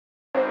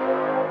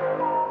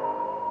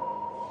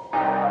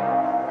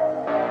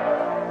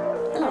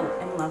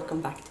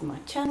welcome back to my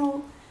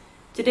channel.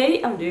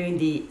 Today I'm doing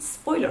the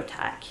spoiler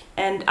tag,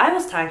 and I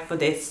was tagged for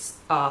this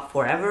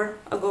forever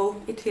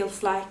ago, it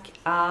feels like.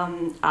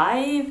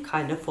 I've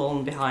kind of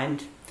fallen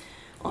behind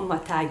on my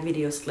tag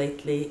videos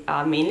lately,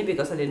 mainly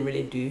because I didn't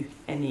really do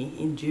any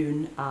in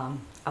June.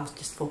 I was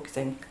just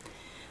focusing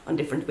on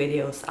different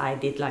videos. I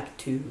did like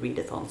 2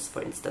 readathons,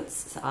 for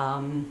instance.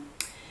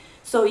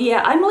 So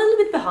yeah, I'm a little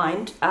bit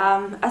behind,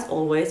 as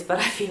always, but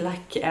I feel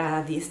like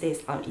these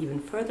days I'm even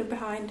further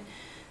behind.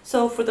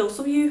 So for those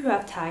of you who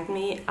have tagged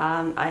me,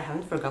 I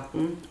haven't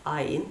forgotten.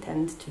 I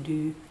intend to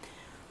do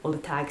all the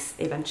tags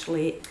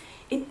eventually.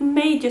 It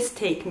may just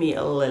take me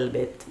a little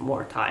bit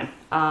more time,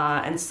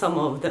 and some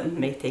of them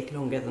may take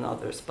longer than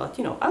others, but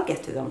you know, I'll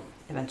get to them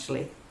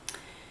eventually.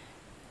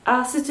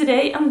 So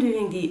today I'm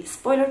doing the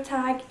spoiler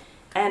tag,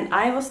 and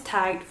I was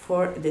tagged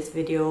for this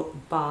video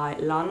by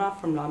Lana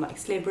from Lana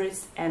X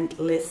Libris and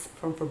Liz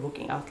from For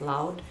Booking Out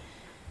Loud.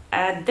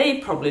 They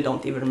probably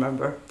don't even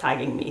remember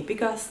tagging me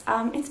because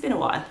it's been a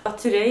while. But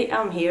today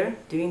I'm here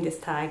doing this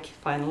tag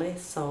finally,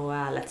 so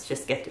let's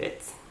just get to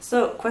it.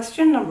 So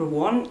question number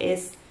 1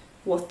 is,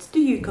 what do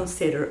you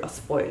consider a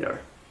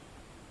spoiler?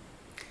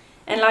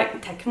 And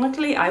like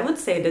technically I would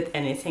say that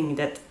anything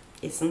that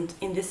isn't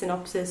in the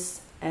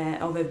synopsis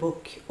of a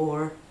book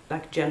or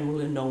like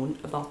generally known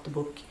about the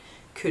book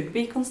could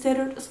be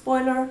considered a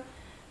spoiler,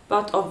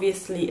 but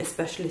obviously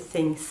especially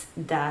things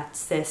that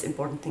says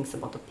important things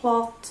about the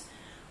plot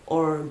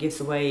or gives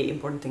away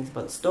important things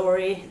about the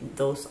story,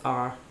 those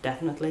are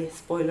definitely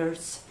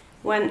spoilers.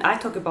 When I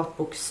talk about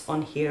books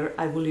on here,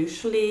 I will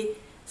usually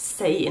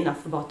say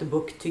enough about the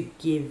book to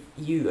give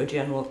you a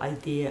general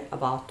idea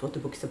about what the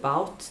book's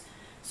about.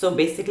 So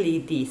basically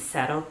the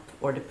setup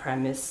or the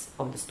premise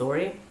of the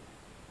story.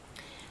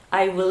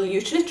 I will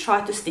usually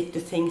try to stick to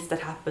things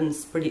that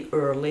happens pretty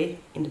early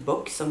in the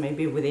book, so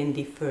maybe within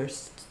the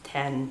first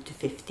 10 to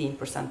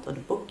 15% of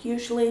the book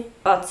usually.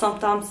 But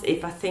sometimes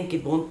if I think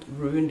it won't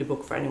ruin the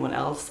book for anyone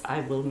else, I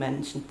will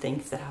mention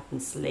things that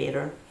happens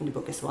later in the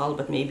book as well,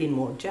 but maybe in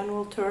more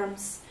general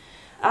terms.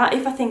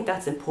 If I think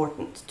that's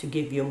important to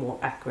give you a more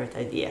accurate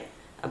idea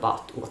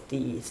about what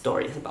the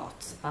story is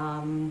about.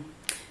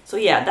 So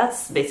yeah,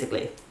 that's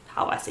basically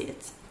how I see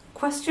it.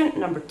 Question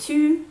number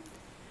 2.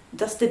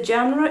 Does the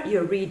genre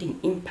you're reading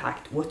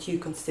impact what you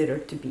consider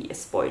to be a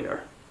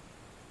spoiler?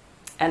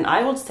 And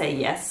I would say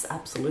yes,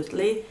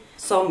 absolutely.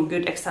 Some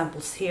good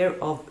examples here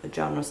of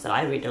genres that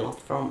I read a lot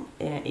from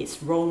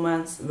is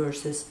romance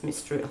versus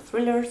mystery or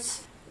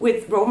thrillers.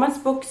 With romance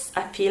books,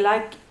 I feel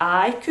like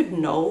I could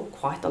know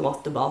quite a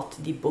lot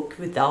about the book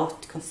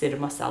without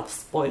considering myself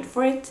spoiled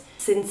for it,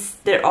 since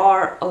there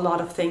are a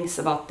lot of things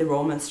about the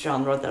romance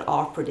genre that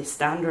are pretty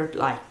standard,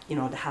 like, you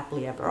know, the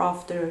happily ever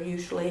after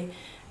usually,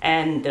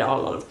 and there are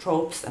a lot of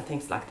tropes and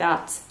things like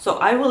that. So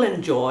I will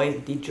enjoy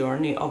the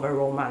journey of a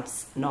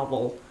romance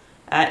novel,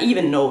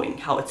 even knowing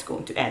how it's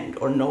going to end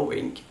or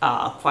knowing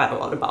quite a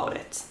lot about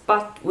it.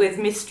 But with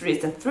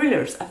mysteries and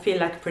thrillers, I feel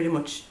like pretty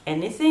much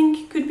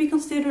anything could be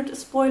considered a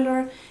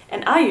spoiler,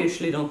 and I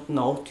usually don't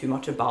know too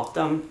much about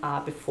them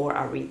before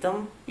I read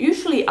them.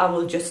 Usually I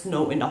will just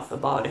know enough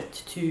about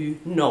it to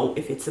know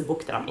if it's a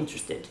book that I'm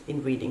interested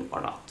in reading or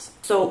not.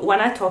 So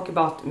when I talk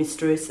about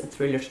mysteries and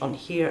thrillers on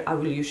here, I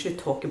will usually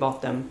talk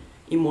about them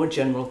in more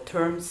general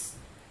terms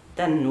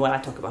than when I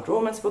talk about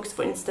romance books,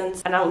 for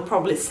instance, and I will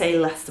probably say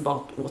less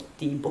about what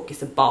the book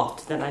is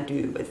about than I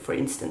do with, for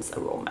instance, a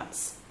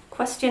romance.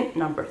 Question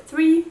number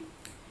 3.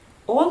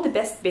 All the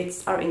best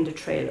bits are in the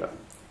trailer.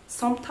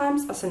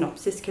 Sometimes a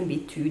synopsis can be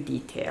too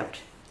detailed.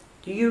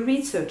 Do you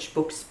research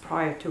books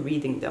prior to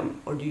reading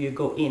them, or do you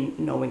go in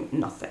knowing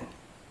nothing?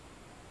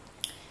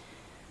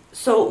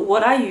 So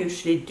what I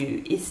usually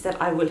do is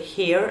that I will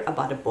hear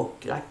about a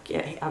book, like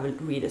I will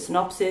read a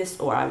synopsis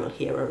or I will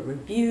hear a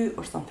review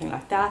or something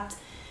like that.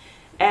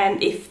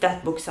 And if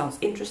that book sounds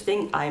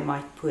interesting, I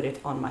might put it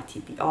on my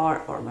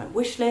TBR or my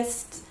wish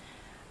list.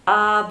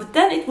 But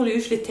then it will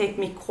usually take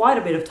me quite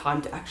a bit of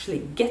time to actually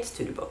get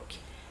to the book.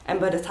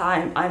 And by the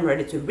time I'm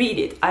ready to read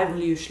it, I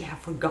will usually have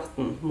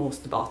forgotten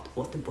most about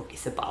what the book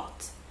is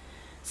about.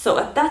 So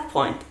at that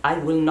point, I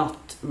will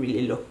not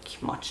really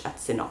look much at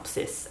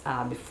synopsis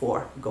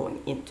before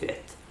going into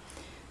it.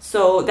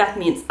 So that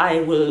means I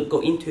will go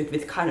into it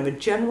with kind of a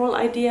general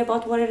idea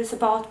about what it is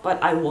about,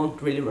 but I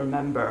won't really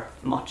remember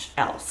much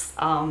else.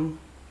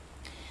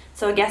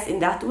 So I guess in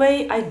that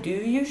way I do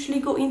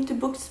usually go into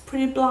books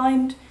pretty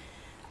blind.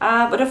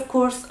 But of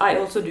course I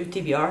also do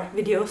TBR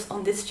videos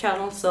on this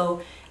channel,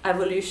 so I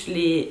will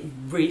usually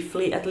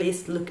briefly at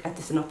least look at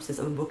the synopsis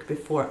of a book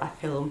before I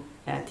film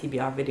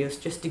TBR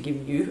videos, just to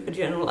give you a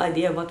general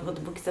idea about what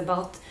the book is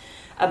about.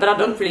 But I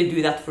don't really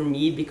do that for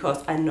me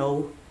because I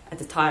know at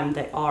the time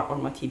they are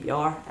on my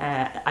TBR,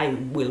 I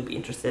will be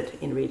interested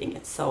in reading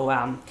it. So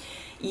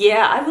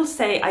yeah, I will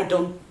say I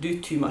don't do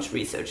too much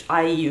research.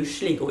 I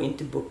usually go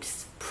into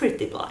books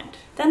pretty blind.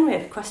 Then we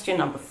have question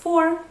number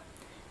 4.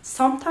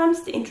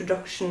 Sometimes the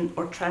introduction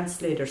or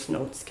translator's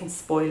notes can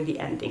spoil the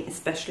ending,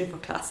 especially for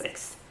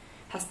classics.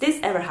 Has this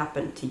ever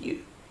happened to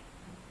you?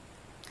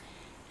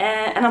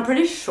 And I'm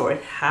pretty sure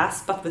it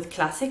has, but with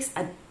classics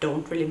I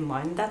don't really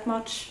mind that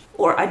much.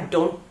 Or I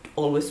don't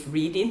always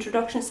read the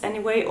introductions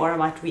anyway, or I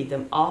might read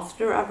them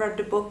after I've read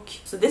the book.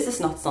 So this is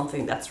not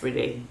something that's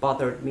really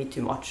bothered me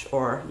too much,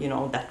 or you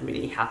know, that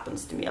really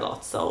happens to me a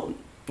lot. So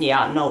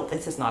yeah, no,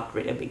 this is not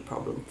really a big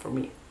problem for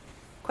me.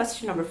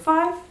 Question number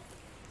 5.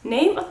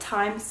 Name a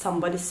time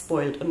somebody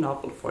spoiled a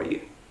novel for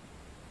you.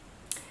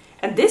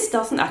 And this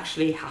doesn't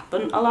actually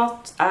happen a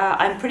lot.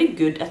 I'm pretty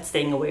good at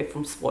staying away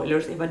from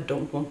spoilers if I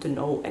don't want to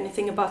know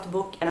anything about the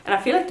book. And I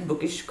feel like the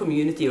bookish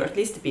community, or at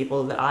least the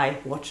people that I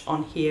watch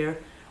on here,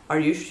 are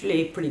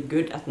usually pretty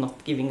good at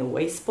not giving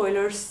away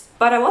spoilers.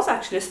 But I was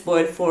actually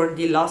spoiled for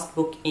the last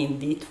book in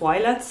the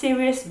Twilight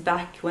series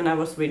back when I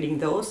was reading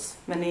those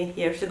many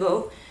years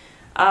ago.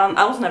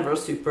 I was never a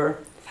super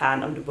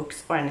fan of the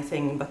books or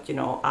anything, but you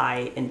know,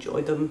 I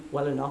enjoyed them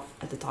well enough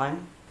at the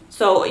time.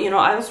 So, you know,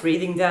 I was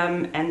reading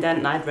them, and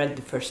then I'd read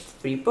the first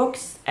 3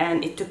 books,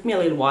 and it took me a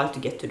little while to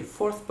get to the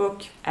 4th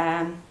book.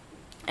 And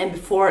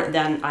before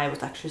then I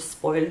was actually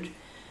spoiled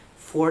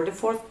for the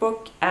 4th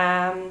book.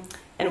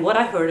 And what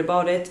I heard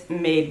about it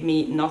made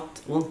me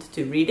not want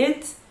to read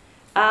it.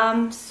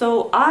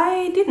 So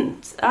I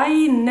didn't.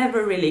 I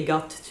never really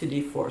got to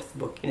the 4th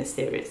book in a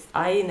series.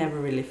 I never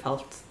really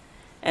felt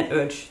an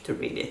urge to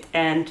read it.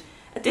 And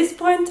at this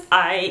point,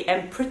 I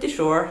am pretty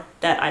sure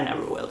that I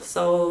never will.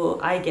 So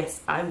I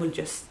guess I will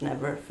just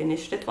never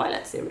finish the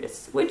Twilight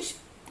series, which,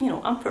 you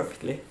know, I'm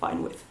perfectly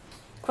fine with.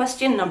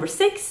 Question number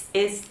 6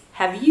 is,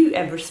 have you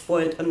ever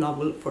spoiled a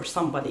novel for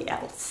somebody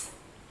else?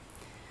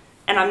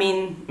 And I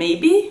mean,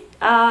 maybe.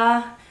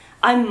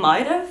 I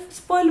might have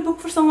spoiled a book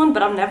for someone,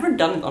 but I've never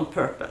done it on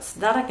purpose.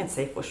 That I can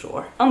say for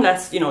sure.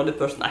 Unless, you know, the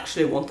person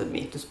actually wanted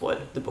me to spoil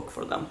the book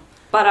for them.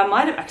 But I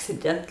might have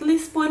accidentally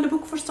spoiled a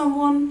book for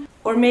someone.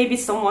 Or maybe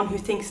someone who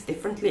thinks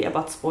differently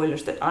about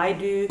spoilers than I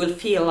do will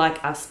feel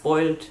like I've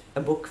spoiled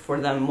a book for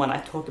them when I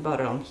talk about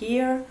it on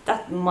here.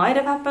 That might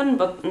have happened,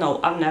 but no,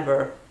 I've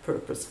never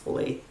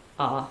purposefully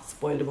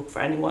spoiled a book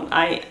for anyone.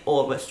 I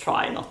always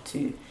try not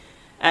to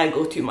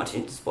go too much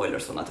into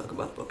spoilers when I talk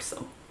about books.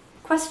 So.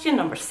 Question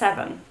number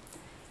 7.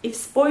 If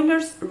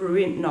spoilers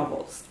ruin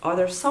novels, are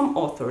there some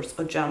authors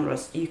or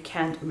genres you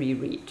can't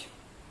reread?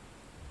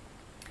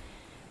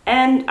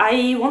 And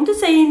I want to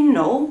say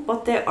no,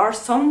 but there are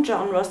some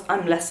genres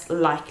I'm less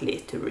likely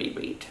to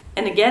reread.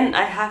 And again,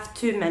 I have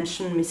to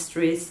mention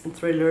mysteries and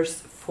thrillers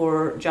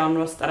for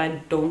genres that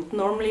I don't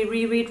normally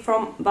reread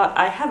from, but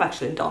I have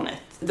actually done it.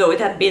 Though it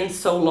had been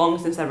so long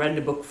since I read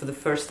the book for the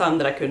first time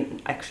that I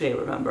couldn't actually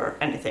remember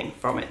anything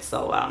from it,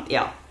 so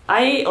yeah.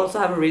 I also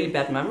have a really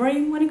bad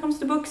memory when it comes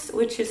to books,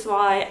 which is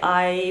why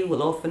I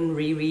will often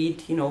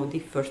reread, you know, the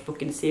first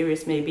book in the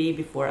series maybe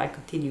before I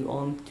continue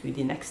on to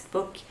the next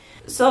book.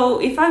 So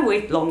if I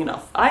wait long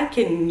enough, I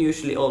can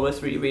usually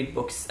always reread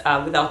books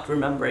without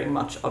remembering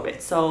much of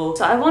it. So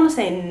I want to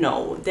say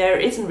no, there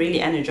isn't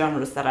really any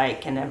genres that I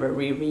can ever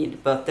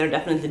reread, but there are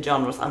definitely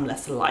genres I'm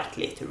less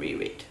likely to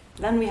reread.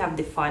 Then we have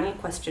the final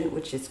question,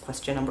 which is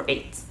question number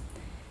 8.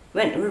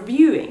 When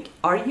reviewing,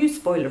 are you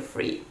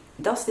spoiler-free?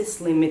 Does this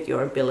limit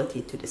your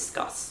ability to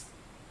discuss?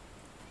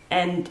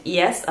 And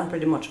yes, I'm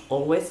pretty much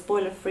always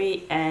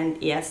spoiler-free,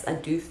 and yes, I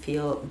do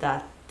feel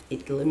that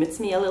it limits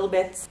me a little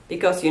bit,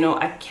 because, you know,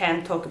 I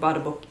can talk about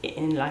a book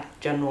in like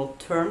general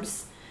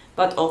terms,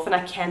 but often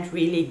I can't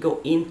really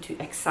go into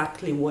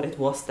exactly what it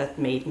was that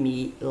made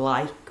me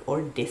like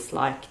or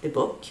dislike the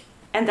book.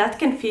 And that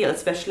can feel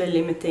especially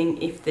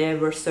limiting if there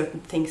were certain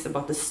things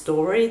about the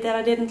story that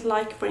I didn't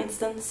like, for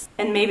instance.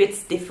 And maybe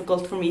it's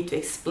difficult for me to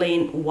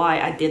explain why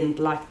I didn't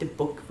like the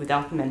book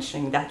without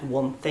mentioning that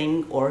one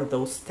thing or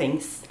those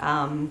things.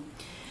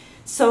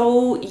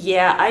 So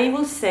yeah, I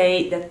will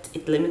say that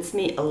it limits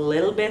me a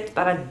little bit,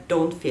 but I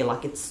don't feel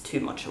like it's too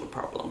much of a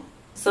problem.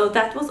 So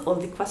that was all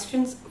the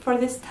questions for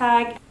this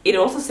tag. It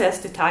also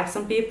says to tag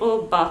some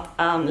people, but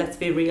let's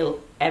be real,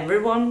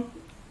 everyone,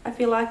 I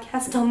feel like,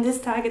 has done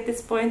this tag at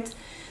this point.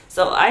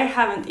 So I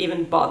haven't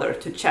even bothered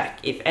to check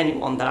if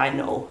anyone that I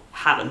know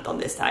haven't done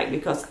this tag,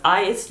 because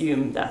I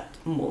assume that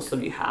most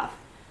of you have.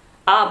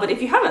 But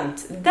if you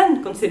haven't,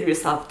 then consider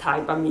yourself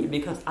tagged by me,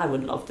 because I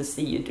would love to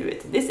see you do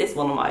it. This is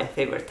one of my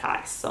favorite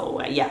tags,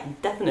 so yeah,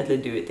 definitely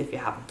do it if you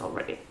haven't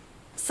already.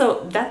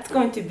 So that's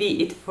going to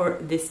be it for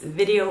this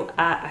video.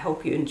 I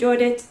hope you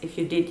enjoyed it. If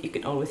you did, you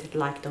can always hit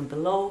like down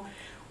below,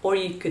 or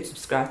you could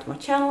subscribe to my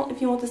channel if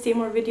you want to see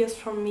more videos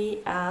from me.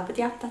 But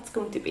yeah, that's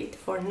going to be it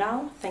for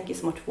now. Thank you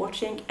so much for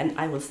watching, and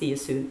I will see you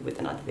soon with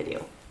another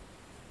video.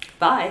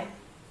 Bye!